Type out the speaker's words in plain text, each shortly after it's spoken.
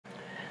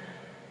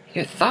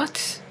Your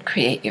thoughts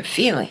create your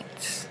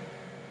feelings,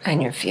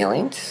 and your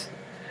feelings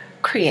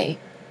create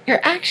your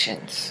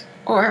actions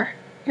or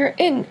your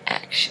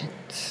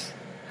inactions.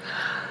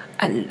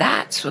 And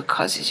that's what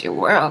causes your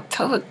world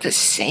to look the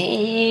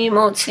same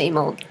old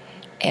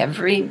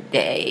every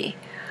day.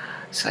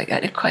 So I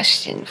got a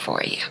question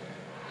for you.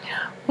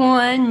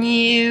 When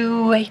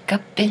you wake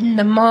up in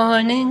the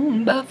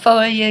morning,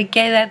 before you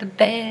get out of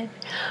bed,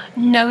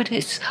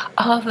 notice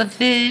all the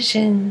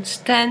visions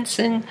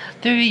dancing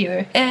through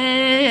your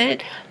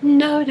head.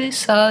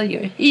 Notice all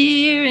you're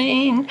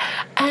hearing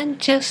and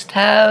just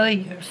how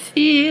you're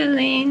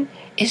feeling.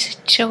 Is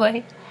it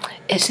joy?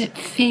 Is it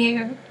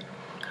fear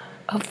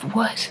of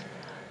what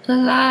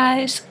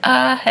lies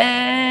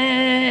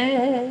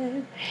ahead?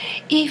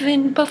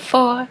 Even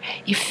before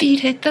your feet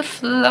hit the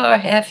floor,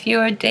 half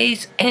your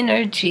day's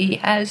energy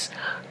has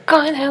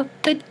gone out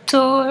the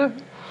door.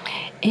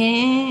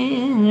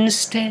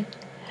 Instead,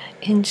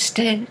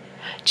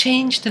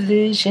 change the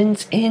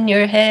visions in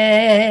your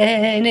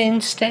head.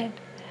 Instead,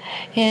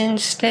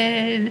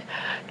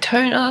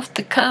 turn off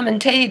the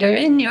commentator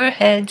in your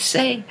head.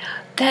 Say,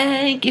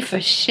 thank you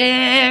for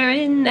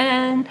sharing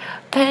and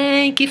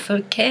thank you for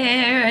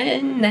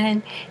caring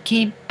and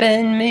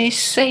keeping me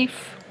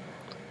safe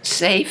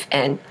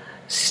and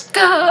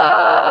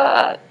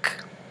stuck.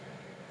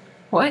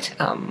 What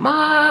a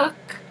mock.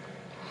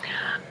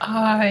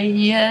 Are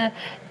ya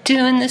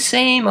doing the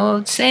same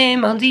old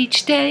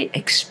each day,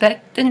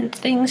 expecting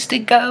things to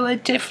go a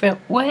different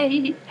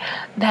way?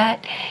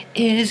 That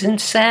is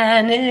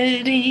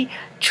insanity.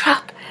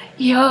 Drop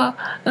your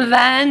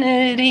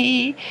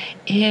vanity.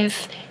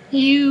 If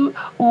you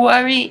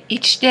worry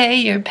each day,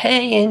 you're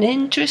paying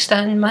interest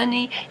on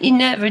money you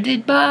never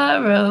did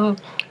borrow,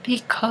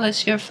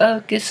 because you're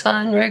focused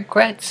on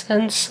regrets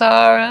and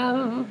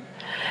sorrow.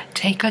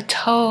 Take a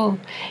toll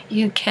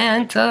you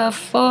can't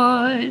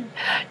afford,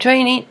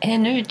 draining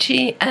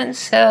energy and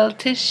cell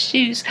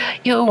tissues.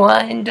 You'll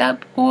wind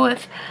up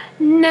with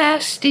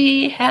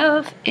nasty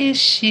health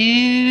issues.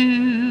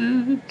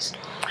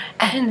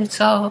 And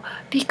it's all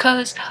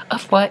because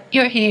of what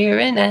you're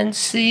hearing and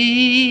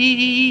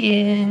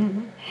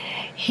seeing.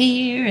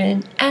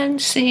 Hearing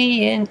and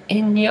seeing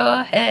in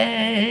your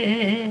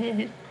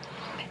head.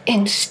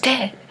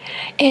 Instead,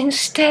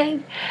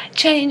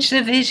 change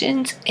the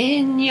visions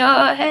in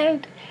your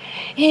head.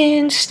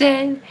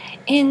 Instead,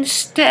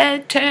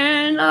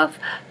 turn off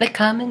the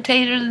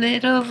commentator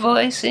little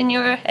voice in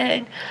your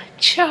head.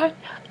 Chart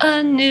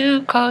a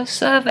new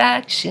course of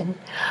action,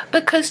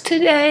 because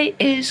today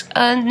is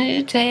a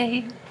new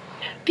day.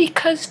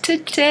 Because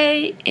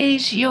today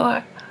is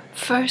your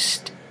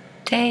first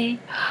day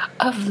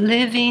of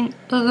living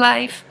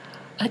life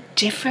a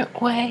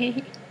different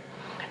way.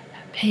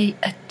 Pay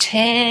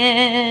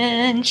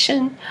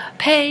attention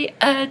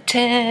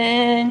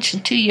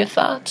to your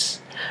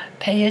thoughts.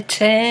 Pay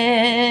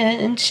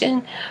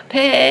attention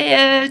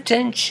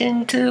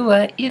to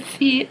what you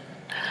feel.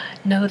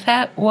 Know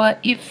that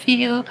what you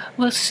feel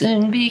will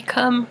soon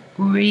become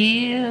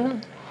real.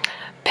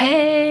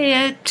 Pay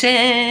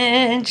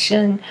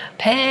attention,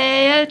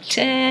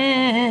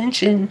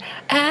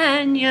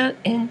 and you'll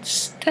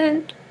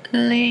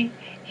instantly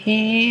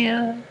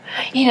heal.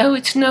 You know,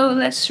 it's no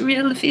less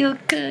real to feel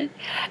good,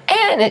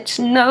 and it's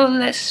no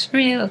less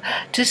real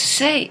to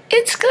say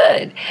it's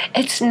good.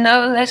 It's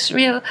no less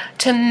real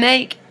to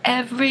make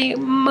every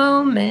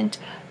moment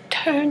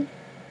turn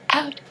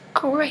out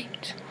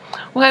great.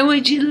 Why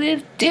would you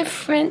live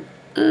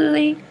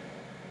differently?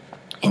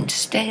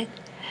 Instead,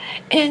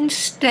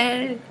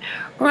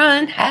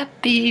 run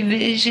happy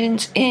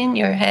visions in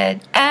your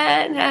head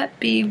and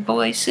happy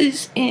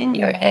voices in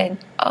your head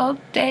all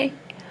day.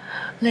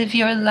 Live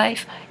your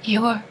life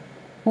your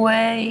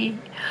way,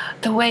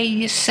 the way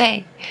you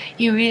say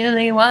you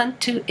really want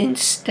to,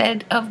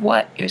 instead of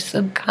what your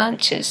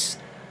subconscious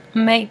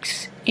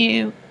makes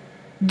you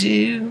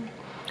do.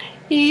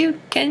 You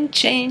can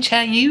change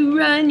how you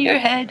run your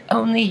head,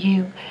 only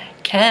you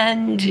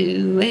can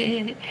do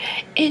it.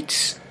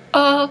 It's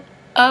all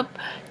up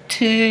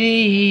to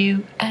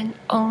you and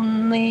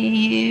only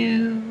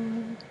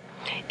you.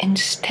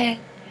 Instead,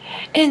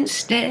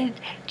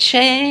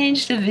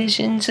 change the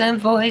visions and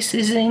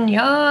voices in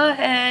your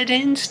head.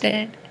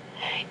 Instead,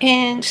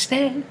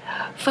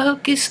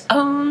 focus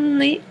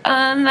only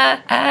on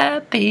the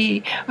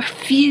happy.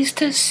 Refuse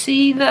to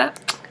see the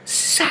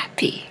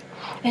sappy.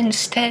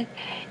 Instead,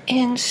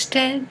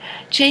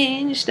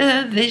 change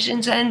the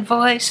visions and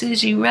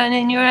voices you run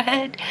in your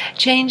head.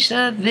 Change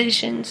the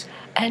visions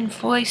and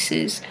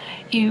voices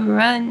you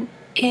run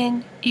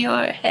in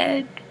your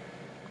head.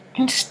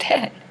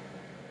 Instead,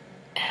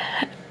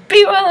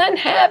 be well and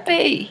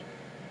happy.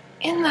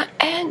 In the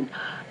end,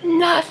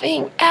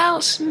 nothing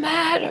else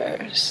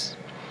matters.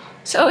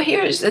 So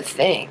here's the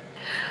thing.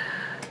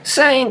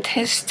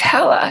 Scientists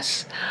tell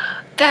us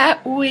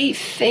that we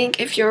think,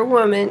 if you're a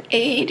woman,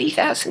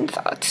 80,000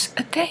 thoughts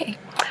a day.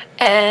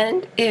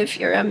 And if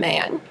you're a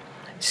man,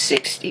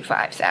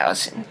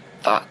 65,000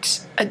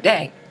 thoughts a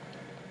day.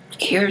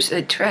 Here's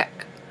the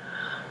trick.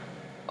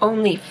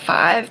 Only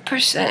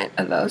 5%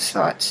 of those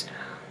thoughts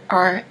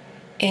are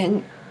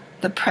in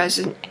the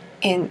present,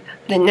 in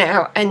the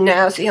now, and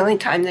now's the only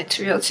time that's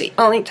real. It's the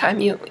only time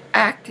you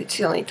act. It's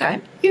the only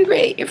time you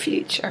create your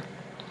future.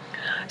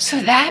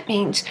 So that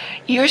means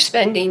you're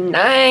spending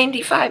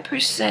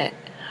 95%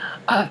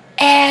 of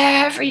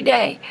every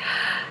day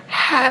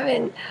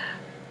having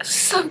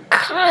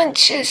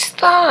subconscious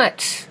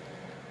thoughts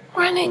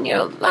running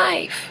your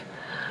life,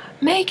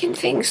 making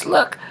things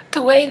look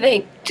the way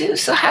they do.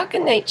 So how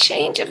can they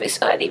change if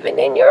it's not even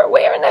in your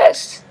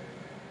awareness?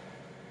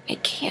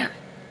 It can't.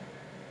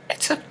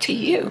 It's up to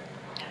you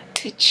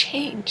to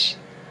change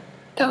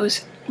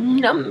those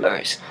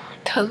numbers,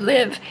 to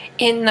live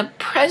in the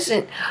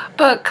present,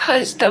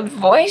 because the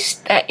voice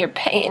that you're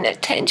paying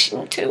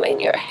attention to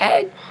in your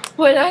head,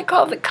 what I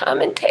call the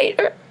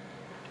commentator,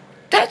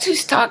 that's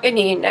who's talking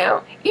to you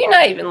now. You're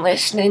not even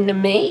listening to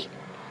me.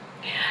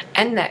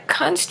 And that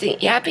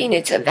constant yapping,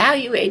 it's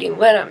evaluating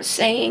what I'm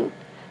saying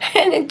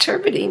and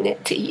interpreting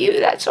it to you.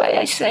 That's why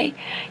I say,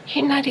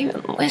 you're not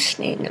even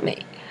listening to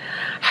me.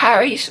 How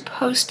are you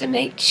supposed to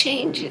make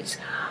changes?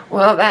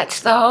 Well, that's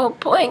the whole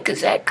point,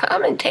 because that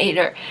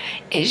commentator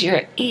is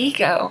your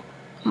ego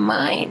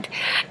mind.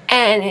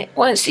 And it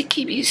wants to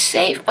keep you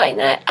safe by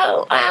not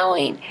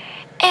allowing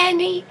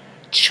any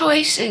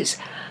choices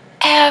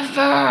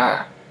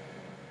ever.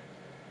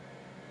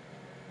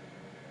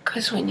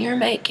 Because when you're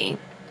making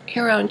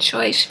your own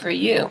choice for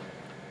you,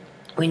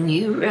 when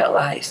you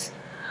realize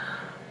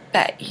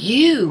that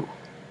you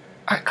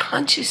are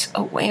conscious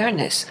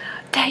awareness,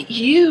 that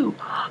you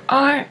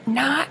are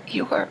not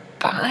your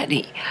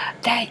body,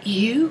 that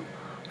you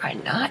are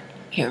not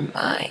your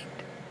mind.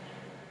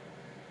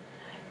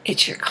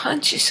 It's your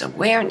conscious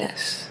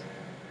awareness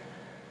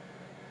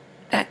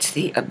that's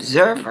the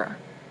observer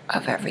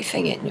of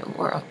everything in your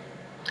world.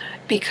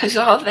 Because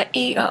all the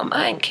ego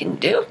mind can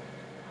do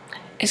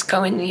is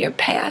go into your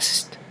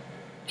past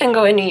and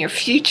go into your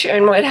future,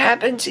 and what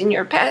happens in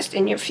your past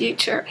and your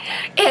future,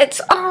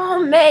 it's all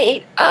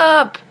made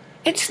up.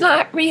 It's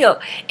not real.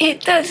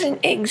 It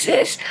doesn't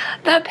exist.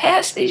 The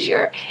past is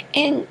your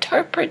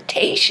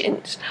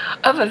interpretations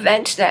of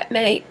events that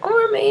may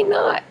or may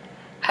not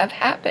have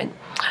happened.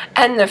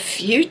 And the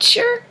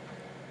future,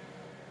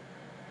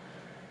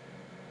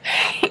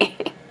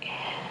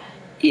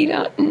 you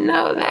don't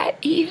know that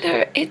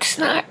either. It's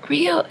not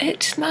real.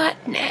 It's not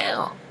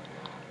now.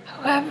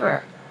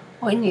 However,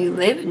 when you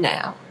live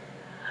now,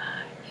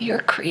 you're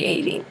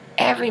creating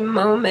every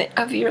moment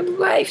of your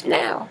life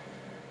now,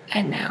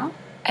 and now,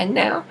 and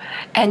now,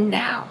 and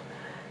now.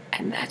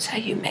 And that's how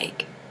you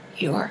make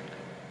your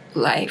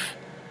life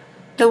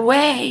the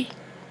way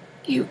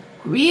you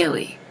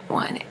really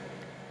want it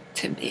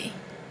to be.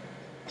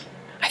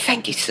 I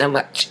thank you so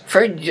much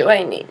for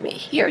joining me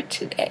here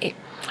today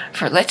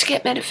for Let's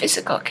Get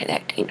Metaphysical,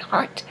 Connecting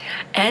Heart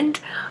and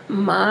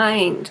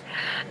Mind.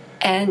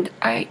 And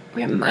I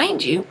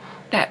remind you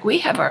that we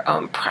have our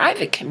own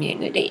private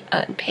community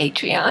on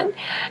Patreon,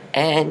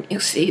 and you'll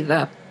see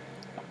the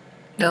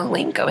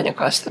link going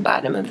across the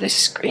bottom of the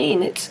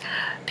screen. It's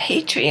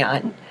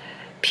Patreon,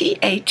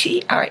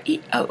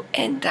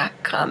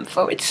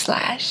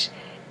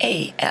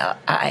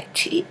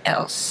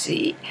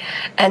 patreon.com/ALITLC.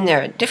 And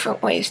there are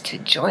different ways to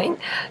join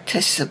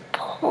to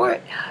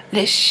support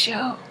this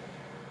show.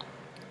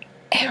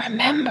 And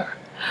remember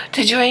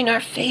to join our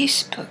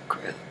Facebook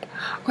group,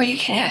 where you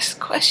can ask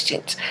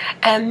questions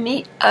and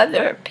meet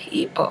other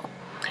people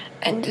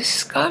and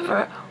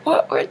discover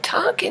what we're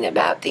talking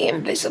about, the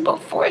invisible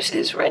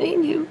forces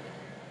running you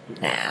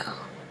now.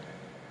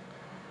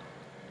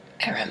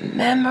 And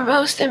remember,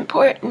 most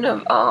important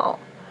of all,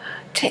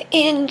 to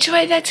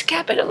enjoy, that's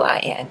capital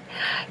I-N,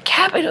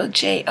 capital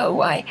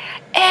J-O-Y,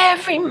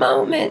 every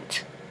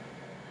moment,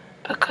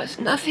 because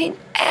nothing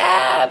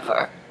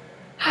ever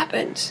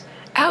happens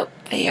out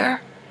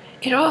there.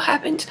 It all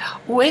happens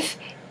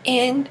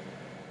within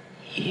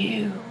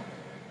you.